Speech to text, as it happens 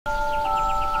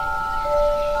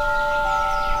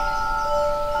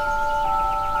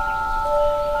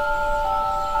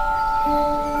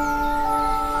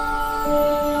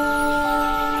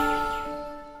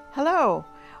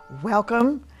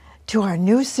Welcome to our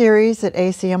new series at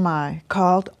ACMi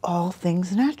called All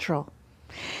Things Natural.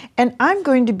 And I'm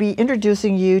going to be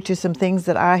introducing you to some things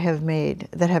that I have made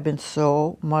that have been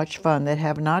so much fun, that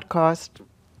have not cost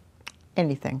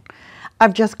anything.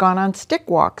 I've just gone on stick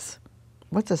walks.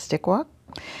 What's a stick walk?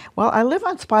 Well, I live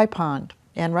on Spy Pond,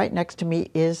 and right next to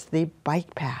me is the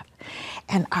bike path.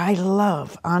 And I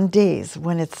love, on days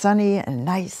when it's sunny and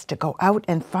nice, to go out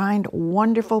and find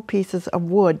wonderful pieces of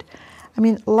wood. I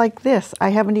mean, like this. I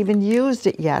haven't even used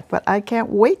it yet, but I can't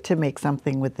wait to make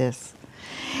something with this.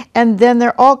 And then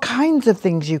there are all kinds of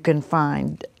things you can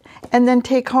find and then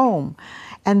take home.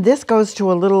 And this goes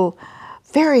to a little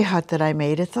fairy hut that I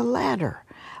made. It's a ladder.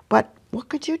 But what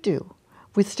could you do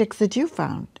with sticks that you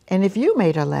found? And if you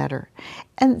made a ladder?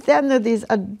 And then there are these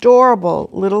adorable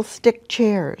little stick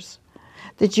chairs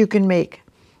that you can make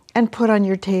and put on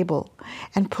your table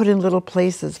and put in little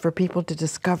places for people to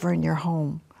discover in your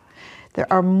home. There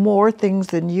are more things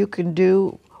than you can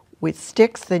do with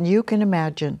sticks than you can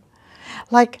imagine.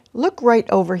 Like, look right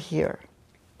over here.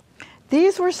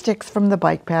 These were sticks from the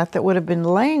bike path that would have been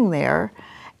laying there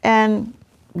and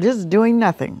just doing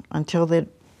nothing until they'd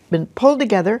been pulled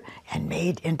together and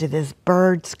made into this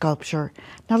bird sculpture.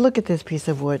 Now look at this piece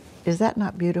of wood. Is that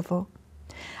not beautiful?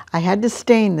 I had to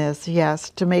stain this, yes,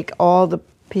 to make all the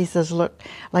pieces look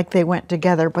like they went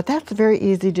together, but that's very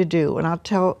easy to do, and I'll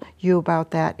tell you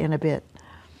about that in a bit.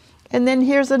 And then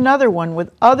here's another one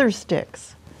with other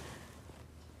sticks,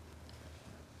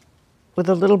 with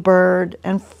a little bird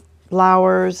and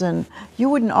flowers, and you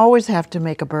wouldn't always have to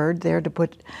make a bird there to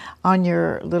put on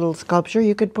your little sculpture.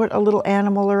 You could put a little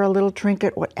animal or a little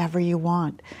trinket, whatever you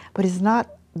want. But it's not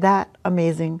that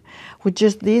amazing with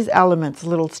just these elements,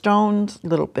 little stones,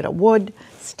 little bit of wood,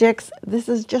 sticks. This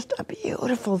is just a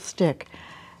beautiful stick.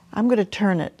 I'm going to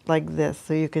turn it like this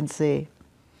so you can see.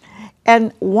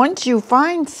 And once you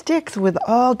find sticks with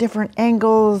all different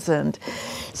angles and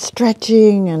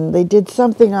stretching, and they did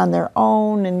something on their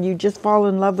own, and you just fall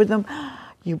in love with them,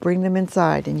 you bring them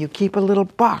inside and you keep a little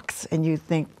box, and you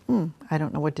think, I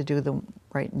don't know what to do with them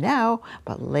right now,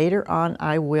 but later on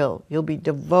I will. You'll be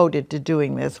devoted to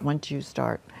doing this once you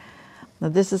start. Now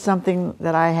this is something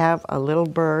that I have, a little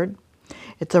bird.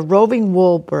 It's a roving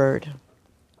wool bird,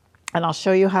 and I'll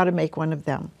show you how to make one of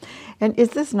them. And is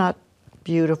this not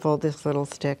beautiful, this little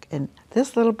stick? And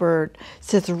this little bird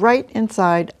sits right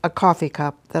inside a coffee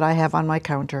cup that I have on my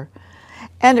counter.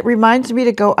 And it reminds me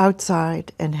to go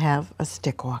outside and have a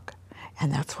stick walk.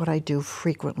 And that's what I do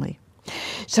frequently.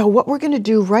 So what we're going to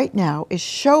do right now is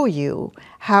show you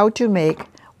how to make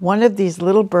one of these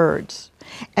little birds.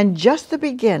 And just the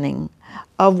beginning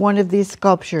of one of these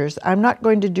sculptures. I'm not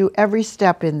going to do every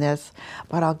step in this,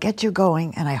 but I'll get you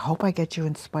going, and I hope I get you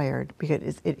inspired,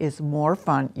 because it is more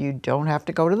fun. You don't have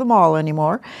to go to the mall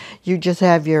anymore. You just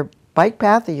have your bike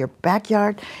path or your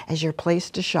backyard as your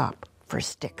place to shop for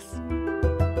sticks.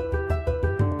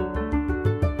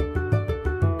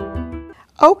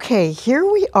 Okay, here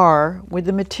we are with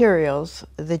the materials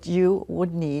that you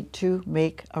would need to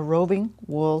make a roving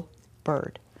wool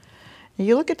bird.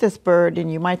 You look at this bird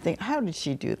and you might think, how did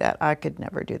she do that? I could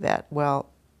never do that. Well,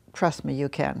 trust me, you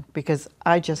can, because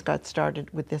I just got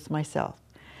started with this myself.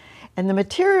 And the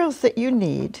materials that you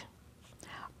need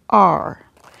are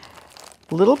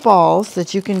little balls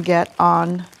that you can get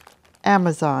on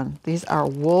Amazon. These are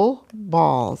wool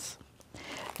balls.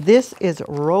 This is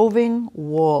roving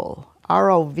wool,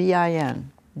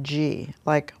 R-O-V-I-N-G,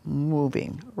 like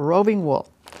moving, roving wool.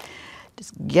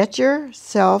 Just get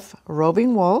yourself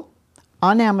roving wool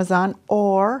on Amazon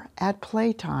or at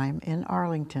Playtime in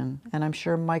Arlington. And I'm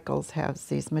sure Michael's has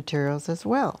these materials as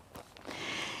well.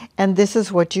 And this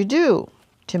is what you do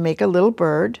to make a little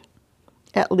bird,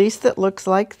 at least that looks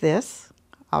like this.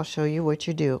 I'll show you what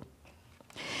you do.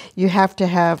 You have to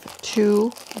have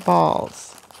 2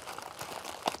 balls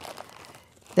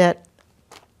that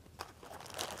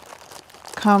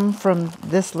come from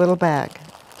this little bag.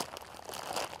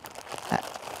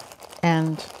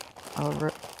 And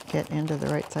I'll get into the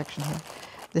right section here.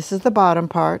 This is the bottom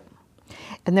part.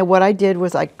 And then what I did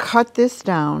was I cut this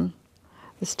down,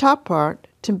 this top part,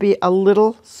 to be a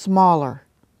little smaller.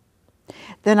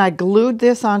 Then I glued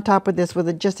this on top of this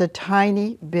with just a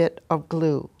tiny bit of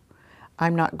glue.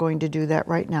 I'm not going to do that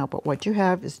right now, but what you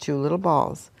have is 2 little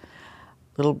balls.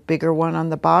 A little bigger one on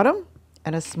the bottom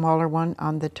and a smaller one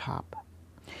on the top.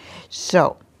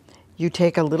 So you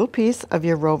take a little piece of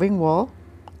your roving wool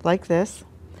like this,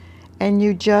 and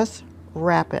you just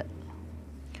wrap it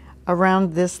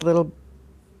around this little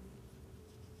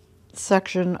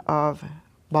section of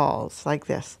balls like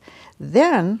this.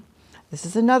 Then, this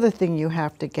is another thing you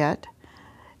have to get,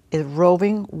 is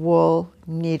roving wool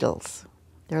needles.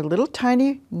 They're little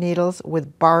tiny needles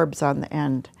with barbs on the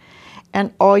end.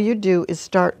 And all you do is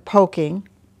start poking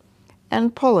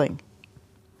and pulling.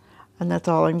 And that's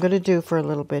all I'm going to do for a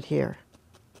little bit here.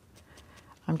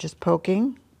 I'm just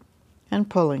poking and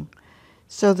pulling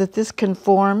so that this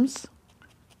conforms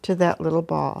to that little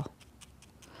ball.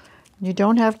 You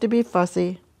don't have to be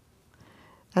fussy.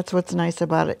 That's what's nice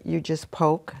about it. You just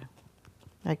poke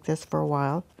like this for a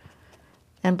while.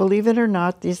 And believe it or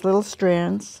not, these little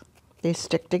strands, they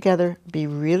stick together. Be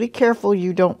really careful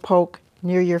you don't poke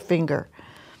near your finger,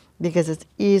 because it's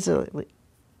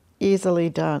easily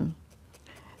done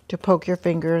to poke your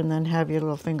finger and then have your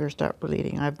little finger start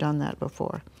bleeding. I've done that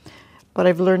before. But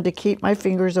I've learned to keep my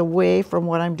fingers away from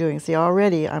what I'm doing. See,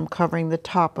 already I'm covering the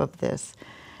top of this.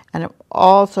 And I'm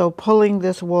also pulling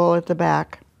this wool at the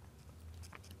back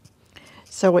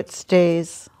so it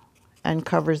stays and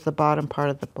covers the bottom part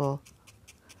of the ball.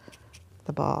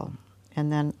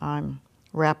 And then I'm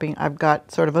wrapping. I've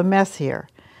got sort of a mess here.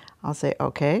 I'll say,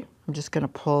 okay, I'm just going to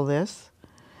pull this,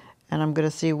 and I'm going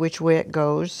to see which way it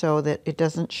goes so that it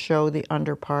doesn't show the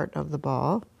under part of the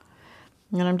ball.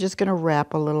 And I'm just going to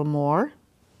wrap a little more.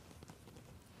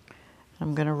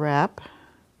 I'm going to wrap,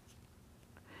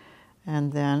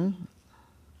 and then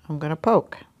I'm going to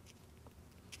poke.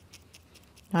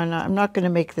 Now, I'm not going to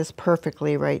make this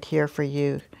perfectly right here for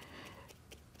you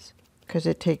because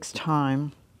it takes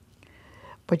time,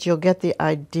 but you'll get the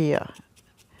idea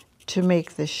to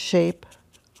make the shape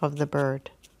of the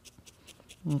bird.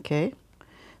 Okay,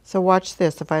 so watch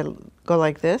this. If I go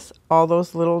like this, all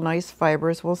those little nice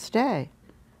fibers will stay.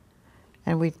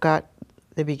 And we've got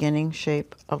the beginning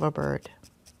shape of a bird.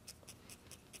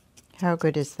 How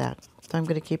good is that? So I'm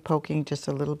going to keep poking just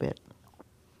a little bit.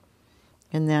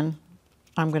 And then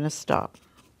I'm going to stop.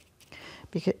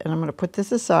 And I'm going to put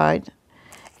this aside.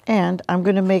 And I'm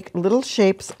going to make little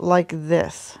shapes like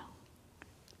this,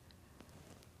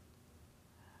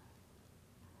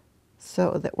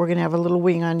 so that we're going to have a little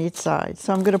wing on each side.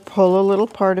 So I'm going to pull a little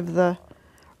part of the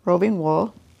roving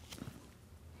wool,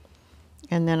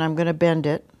 and then I'm going to bend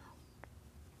it.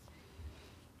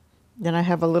 Then I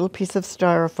have a little piece of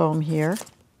styrofoam here,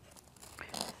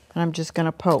 and I'm just going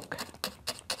to poke.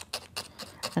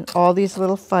 And all these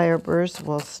little fibers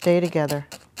will stay together.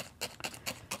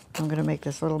 I'm going to make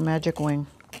this little magic wing.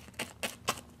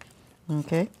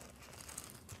 Okay?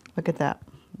 Look at that.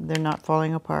 They're not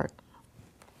falling apart.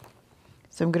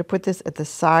 So I'm going to put this at the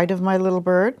side of my little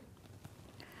bird.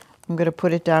 I'm going to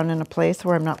put it down in a place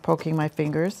where I'm not poking my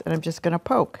fingers, and I'm just going to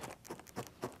poke.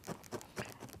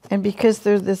 And because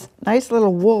there's this nice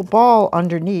little wool ball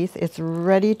underneath, it's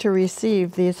ready to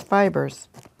receive these fibers.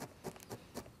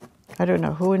 I don't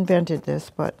know who invented this,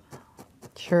 but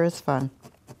it sure is fun.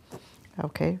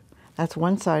 Okay, that's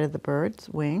one side of the bird's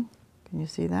wing. Can you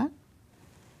see that?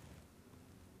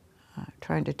 I'm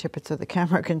trying to tip it so the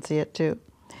camera can see it too.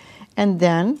 And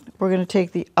then we're going to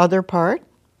take the other part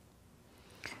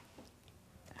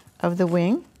of the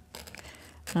wing.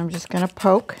 And I'm just going to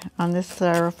poke on this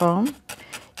styrofoam.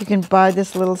 You can buy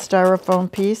this little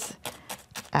styrofoam piece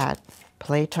at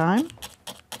Playtime.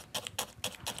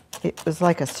 It was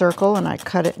like a circle, and I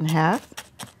cut it in half.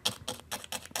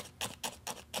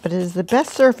 But it is the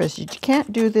best surface. You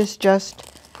can't do this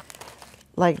just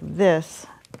like this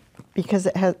because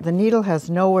the needle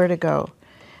has nowhere to go.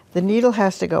 The needle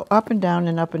has to go up and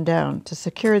down to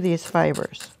secure these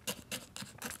fibers.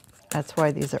 That's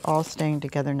why these are all staying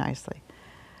together nicely.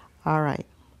 All right,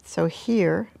 so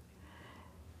here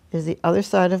is the other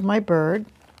side of my bird.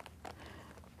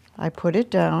 I put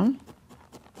it down,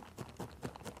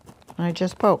 and I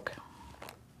just poke.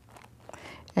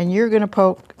 And you're going to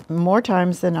poke more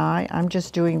times than I. I'm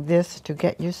just doing this to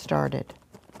get you started.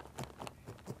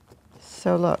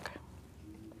 So look,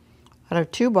 out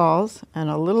of 2 balls and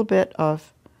a little bit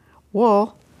of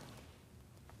wool,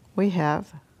 we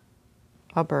have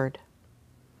a bird.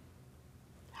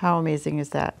 How amazing is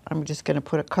that? I'm just going to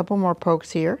put a couple more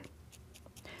pokes here.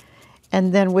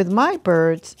 And then with my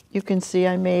birds, you can see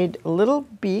I made a little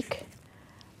beak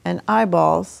and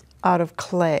eyeballs out of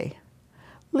clay.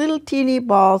 Little teeny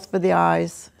balls for the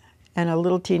eyes and a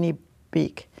little teeny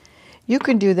beak. You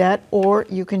can do that, or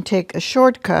you can take a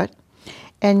shortcut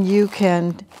and you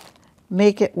can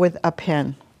make it with a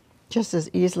pen, just as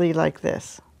easily like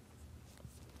this.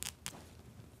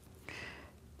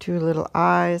 2 little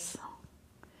eyes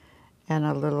and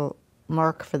a little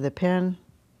mark for the pen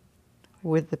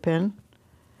with the pen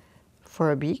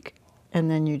for a beak,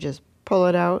 and then you just pull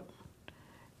it out,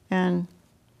 and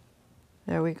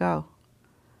there we go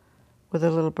with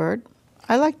a little bird.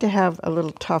 I like to have a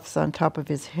little tufts on top of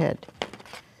his head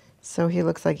So he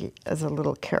looks like he has a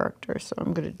little character, so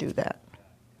I'm going to do that.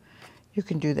 You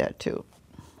can do that too.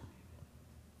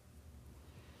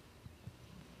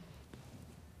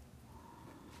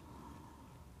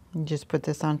 And just put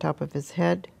this on top of his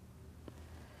head.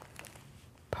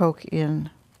 Poke in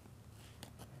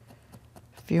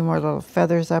a few more little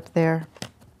feathers up there.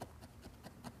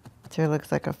 So he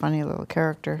looks like a funny little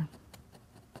character.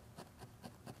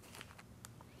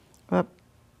 Well,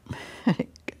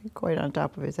 quite on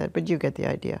top of his head, but you get the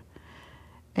idea.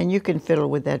 And you can fiddle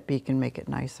with that beak and make it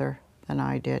nicer than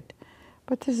I did.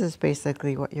 But this is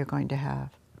basically what you're going to have.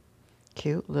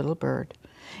 Cute little bird.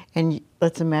 And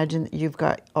let's imagine that you've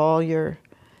got all your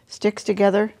sticks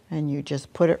together and you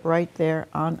just put it right there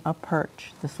on a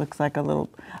perch. This looks like a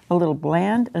little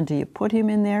bland until you put him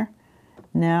in there.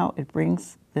 Now it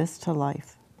brings this to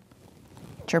life.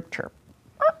 Chirp, chirp.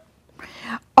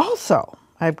 Also,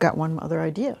 I've got one other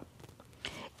idea.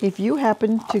 If you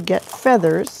happen to get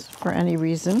feathers for any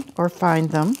reason or find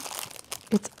them,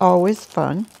 it's always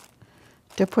fun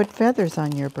to put feathers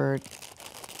on your bird.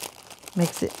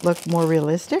 Makes it look more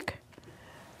realistic,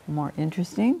 more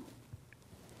interesting,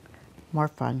 more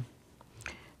fun.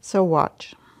 So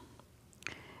watch.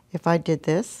 If I did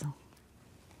this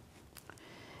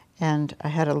and I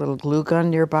had a little glue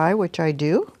gun nearby, which I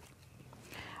do,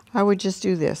 I would just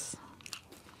do this.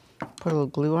 Put a little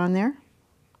glue on there.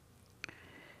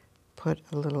 Put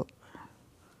a little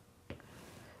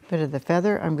bit of the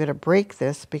feather. I'm going to break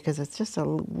this because it's just a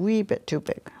wee bit too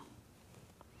big.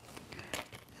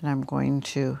 And I'm going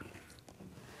to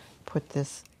put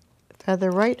this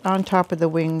feather right on top of the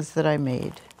wings that I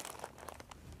made.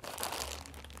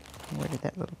 Where did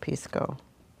that little piece go?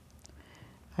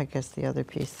 I guess the other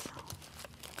piece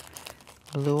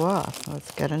blew off.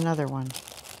 Let's get another one.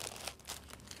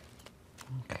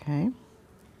 Okay.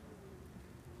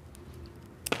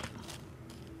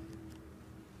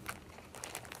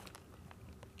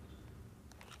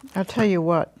 I'll tell you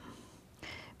what,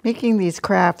 making these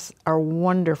crafts are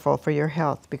wonderful for your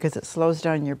health because it slows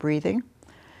down your breathing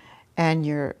and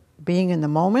you're being in the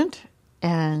moment,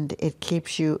 and it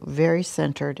keeps you very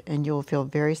centered and you'll feel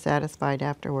very satisfied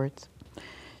afterwards.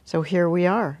 So here we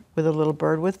are with a little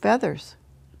bird with feathers.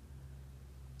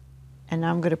 And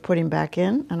now I'm going to put him back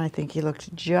in, and I think he looks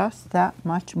just that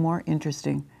much more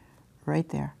interesting right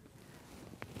there.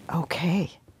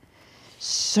 Okay,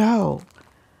 so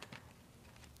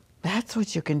that's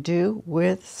what you can do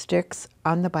with sticks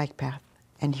on the bike path.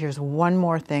 And here's one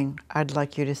more thing I'd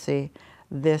like you to see.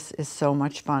 This is so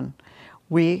much fun.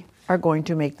 We are going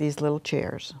to make these little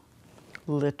chairs,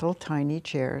 little tiny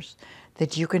chairs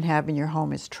that you can have in your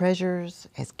home as treasures,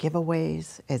 as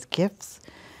giveaways, as gifts.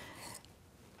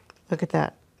 Look at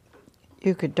that.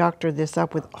 You could doctor this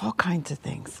up with all kinds of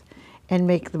things and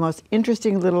make the most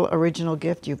interesting little original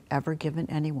gift you've ever given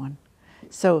anyone.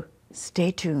 So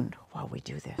stay tuned while we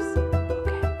do this.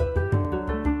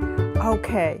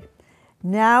 Okay,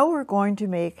 now we're going to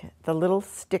make the little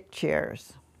stick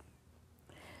chairs.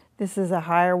 This is a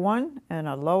higher one and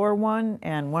a lower one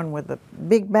and one with a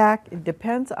big back. It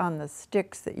depends on the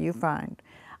sticks that you find.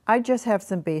 I just have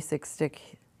some basic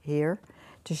stick here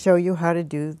to show you how to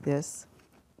do this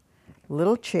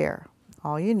little chair.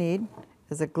 All you need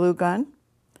is a glue gun,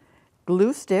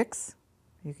 glue sticks.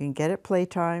 You can get at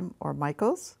Playtime or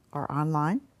Michael's or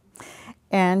online.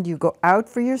 And you go out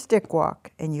for your stick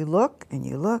walk and you look and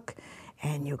you look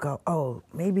and you go, oh,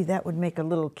 maybe that would make a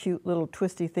little cute little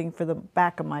twisty thing for the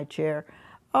back of my chair.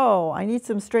 Oh, I need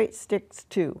some straight sticks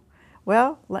too.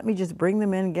 Well, let me just bring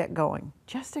them in and get going.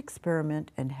 Just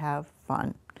experiment and have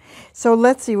fun. So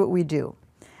let's see what we do.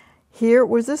 Here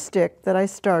was a stick that I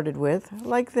started with,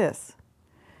 like this.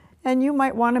 And you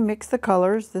might want to mix the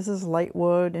colors. This is light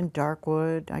wood and dark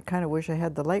wood. I kind of wish I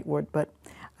had the light wood, but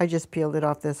I just peeled it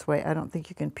off this way. I don't think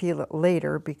you can peel it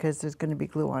later because there's going to be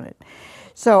glue on it.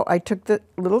 So I took the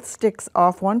little sticks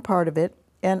off one part of it,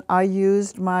 and I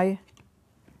used my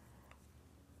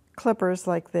clippers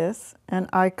like this, and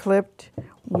I clipped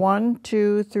 1,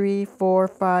 2, 3, 4,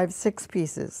 5, 6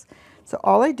 pieces. So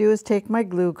all I do is take my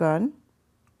glue gun,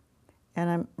 and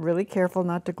I'm really careful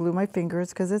not to glue my fingers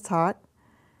because it's hot.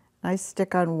 I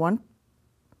stick on one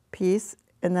piece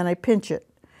and then I pinch it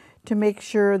to make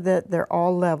sure that they're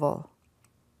all level.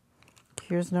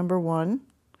 Here's number 1,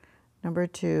 number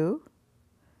 2,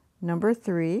 number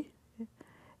 3.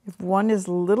 If one is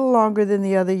a little longer than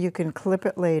the other, you can clip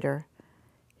it later.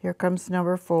 Here comes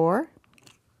number 4.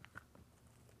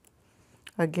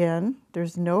 Again,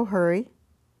 there's no hurry.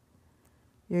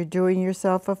 You're doing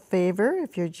yourself a favor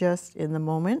if you're just in the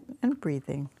moment and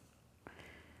breathing.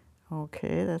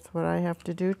 Okay, that's what I have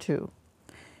to do too.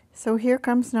 So here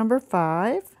comes number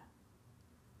 5.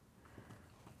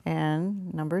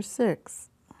 and number 6.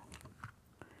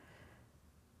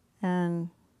 And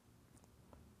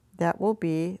that will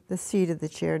be the seat of the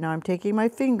chair. Now I'm taking my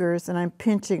fingers and I'm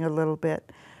pinching a little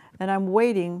bit, and I'm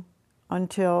waiting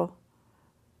until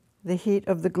the heat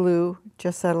of the glue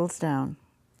just settles down.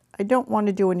 I don't want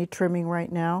to do any trimming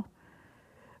right now,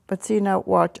 but see, now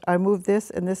watch, I move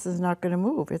this and this is not going to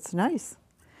move. It's nice.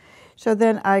 So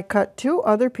then I cut 2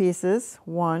 other pieces,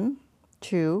 1,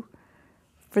 2,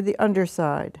 for the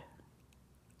underside.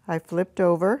 I flipped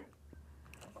over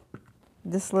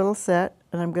this little set,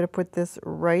 and I'm going to put this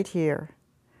right here.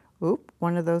 Oop,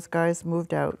 one of those guys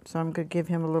moved out, so I'm going to give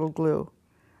him a little glue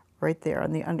right there.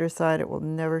 On the underside, it will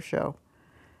never show.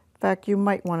 In fact, you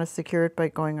might want to secure it by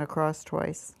going across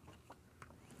twice.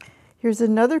 Here's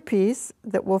another piece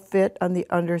that will fit on the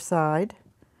underside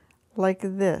like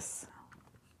this.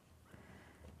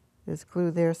 There's glue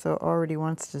there, so it already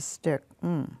wants to stick.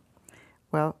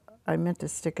 Well, I meant to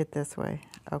stick it this way.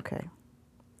 Okay.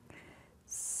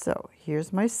 So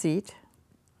here's my seat.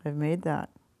 I've made that.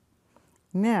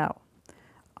 Now,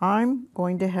 I'm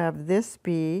going to have this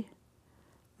be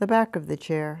the back of the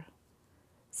chair.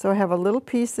 So I have a little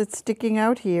piece that's sticking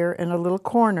out here and a little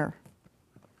corner.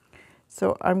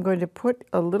 So I'm going to put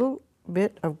a little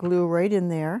bit of glue right in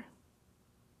there,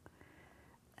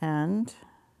 and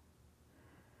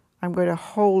I'm going to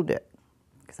hold it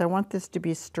because I want this to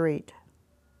be straight,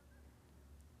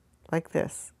 like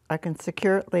this. I can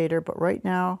secure it later, but right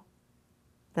now,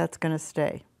 that's going to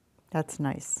stay. That's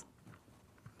nice.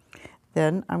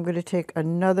 Then I'm going to take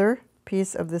another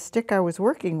piece of the stick I was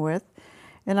working with,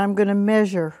 and I'm going to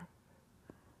measure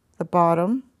the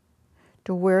bottom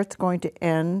to where it's going to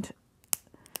end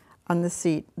on the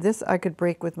seat. This I could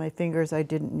break with my fingers. I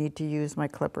didn't need to use my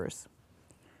clippers.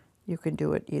 You can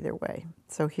do it either way.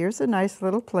 So here's a nice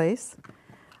little place.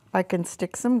 I can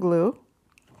stick some glue.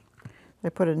 I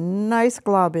put a nice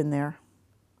glob in there,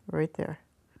 right there.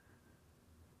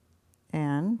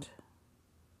 And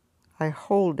I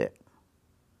hold it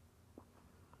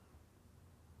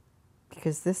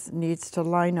because this needs to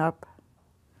line up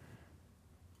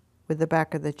with the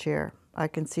back of the chair. I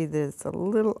can see that it's a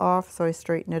little off, so I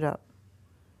straighten it up.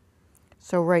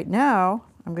 So right now,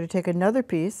 I'm going to take another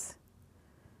piece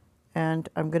and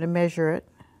I'm going to measure it.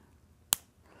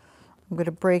 I'm going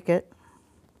to break it.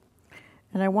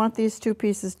 And I want these 2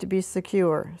 pieces to be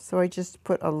secure. So I just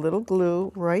put a little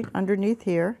glue right underneath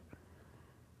here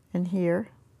and here.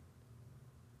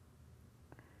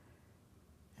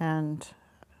 And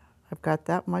I've got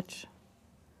that much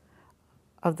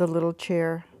of the little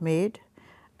chair made.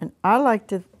 And I like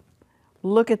to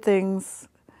look at things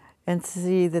and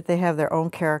see that they have their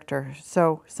own character.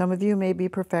 So some of you may be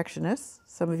perfectionists.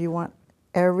 Some of you want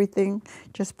everything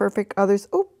just perfect. Others,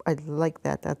 oh, I like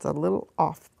that. That's a little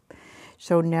off.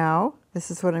 So now,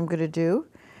 this is what I'm going to do.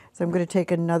 So I'm going to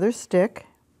take another stick,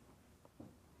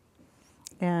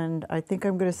 and I think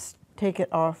I'm going to take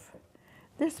it off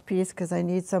this piece because I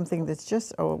need something that's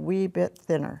just a wee bit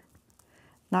thinner,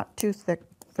 not too thick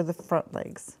for the front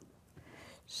legs.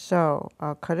 So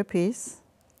I'll cut a piece,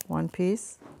 1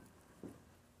 piece,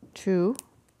 2,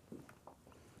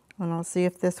 and I'll see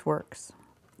if this works.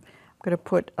 I'm going to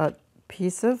put a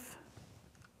piece of,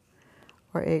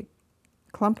 or a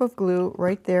clump of glue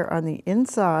right there on the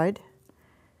inside,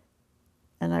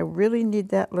 and I really need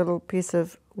that little piece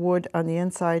of wood on the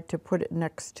inside to put it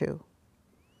next to.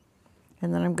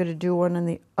 And then I'm going to do one on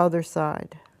the other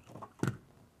side.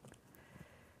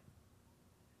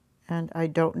 And I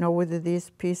don't know whether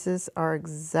these pieces are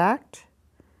exact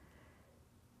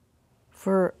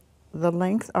for the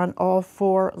length on all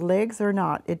 4 legs or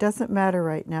not. It doesn't matter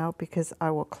right now because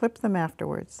I will clip them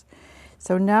afterwards.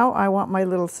 So now I want my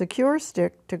little secure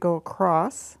stick to go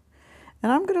across,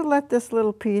 and I'm going to let this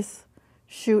little piece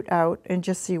shoot out and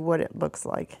just see what it looks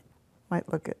like. Might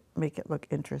make it look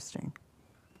interesting.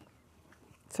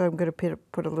 So I'm going to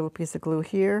put a little piece of glue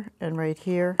here and right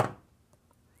here.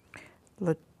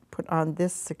 Put on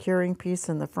this securing piece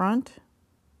in the front.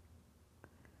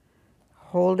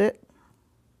 Hold it.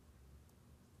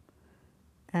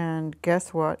 And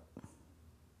guess what?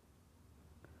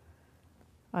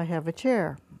 I have a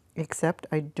chair, except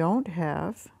I don't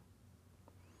have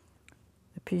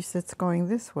the piece that's going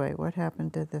this way. What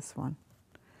happened to this one?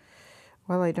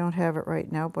 Well, I don't have it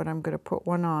right now, but I'm going to put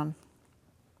one on.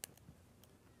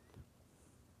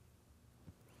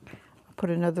 I'll put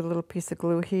another little piece of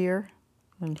glue here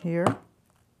and here.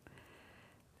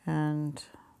 And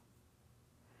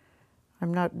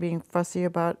I'm not being fussy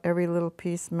about every little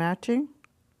piece matching.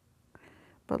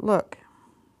 But look,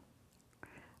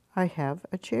 I have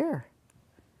a chair.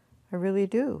 I really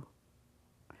do.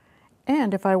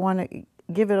 And if I want to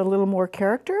give it a little more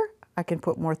character, I can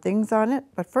put more things on it.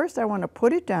 But first I want to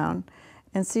put it down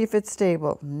and see if it's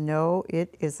stable. No,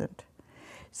 it isn't.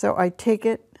 So I take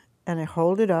it and I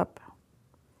hold it up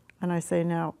and I say,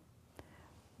 now,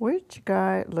 which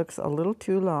guy looks a little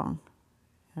too long?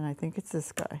 And I think it's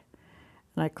this guy.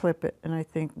 And I clip it and I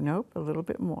think, nope, a little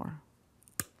bit more.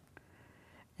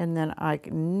 And then I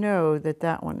know that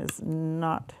that one is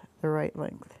not the right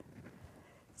length.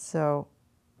 So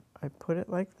I put it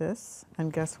like this,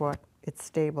 and guess what? It's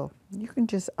stable. You can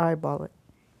just eyeball it.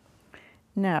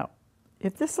 Now,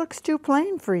 if this looks too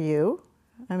plain for you,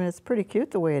 I mean, it's pretty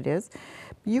cute the way it is,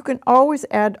 you can always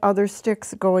add other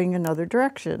sticks going in other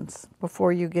directions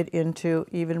before you get into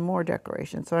even more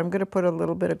decoration. So I'm going to put a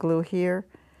little bit of glue here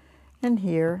and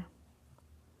here,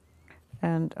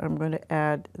 and I'm going to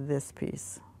add this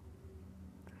piece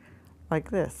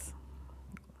like this.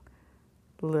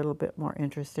 A little bit more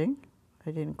interesting.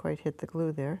 I didn't quite hit the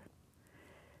glue there,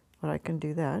 but I can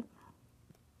do that.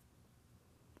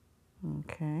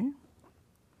 Okay. A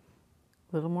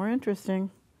little more interesting.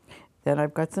 Then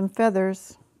I've got some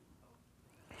feathers.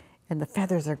 And the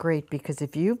feathers are great because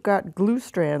if you've got glue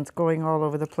strands going all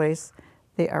over the place,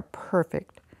 they are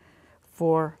perfect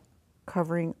for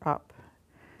covering up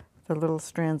the little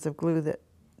strands of glue that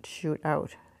shoot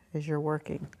out as you're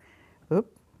working.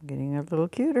 Oop, getting a little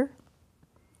cuter.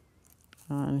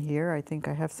 On here, I think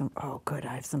I have some, oh good,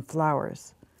 I have some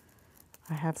flowers.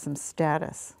 I have some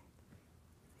status.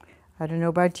 I don't know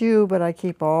about you, but I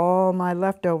keep all my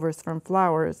leftovers from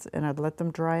flowers and I'd let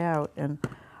them dry out, and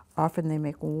often they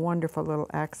make wonderful little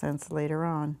accents later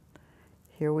on.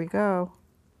 Here we go.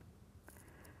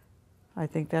 I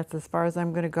think that's as far as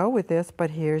I'm going to go with this,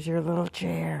 but here's your little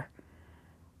chair.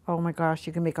 Oh my gosh,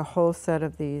 you can make a whole set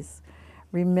of these.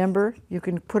 Remember, you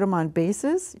can put them on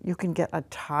bases, you can get a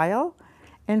tile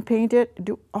and paint it,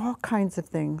 do all kinds of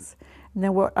things. And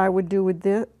then what I would do with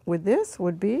this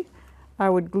would be, I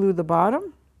would glue the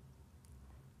bottom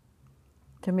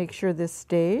to make sure this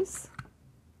stays.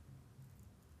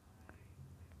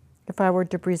 If I were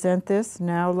to present this,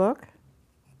 now look,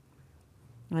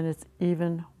 and it's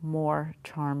even more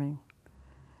charming.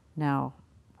 Now,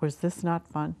 was this not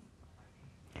fun?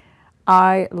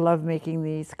 I love making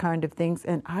these kind of things,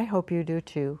 and I hope you do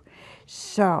too.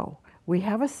 So, we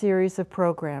have a series of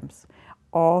programs,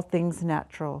 All Things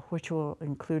Natural, which will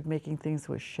include making things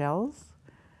with shells,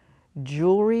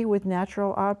 jewelry with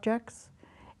natural objects,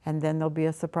 and then there'll be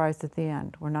a surprise at the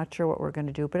end. We're not sure what we're going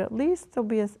to do, but at least there'll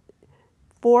be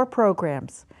 4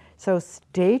 programs. So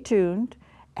stay tuned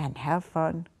and have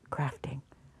fun crafting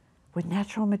with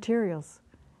natural materials.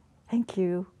 Thank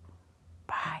you.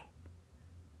 Bye.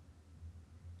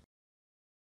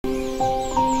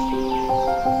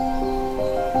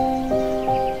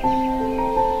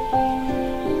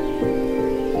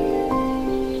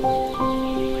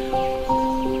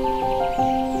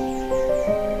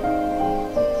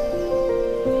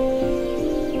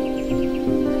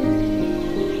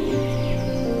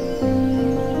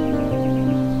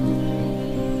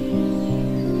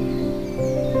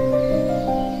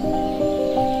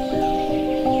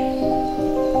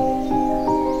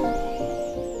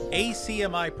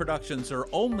 ACMi productions are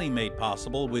only made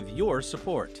possible with your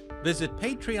support. Visit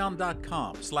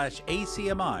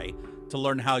patreon.com/ACMi to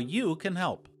learn how you can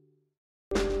help.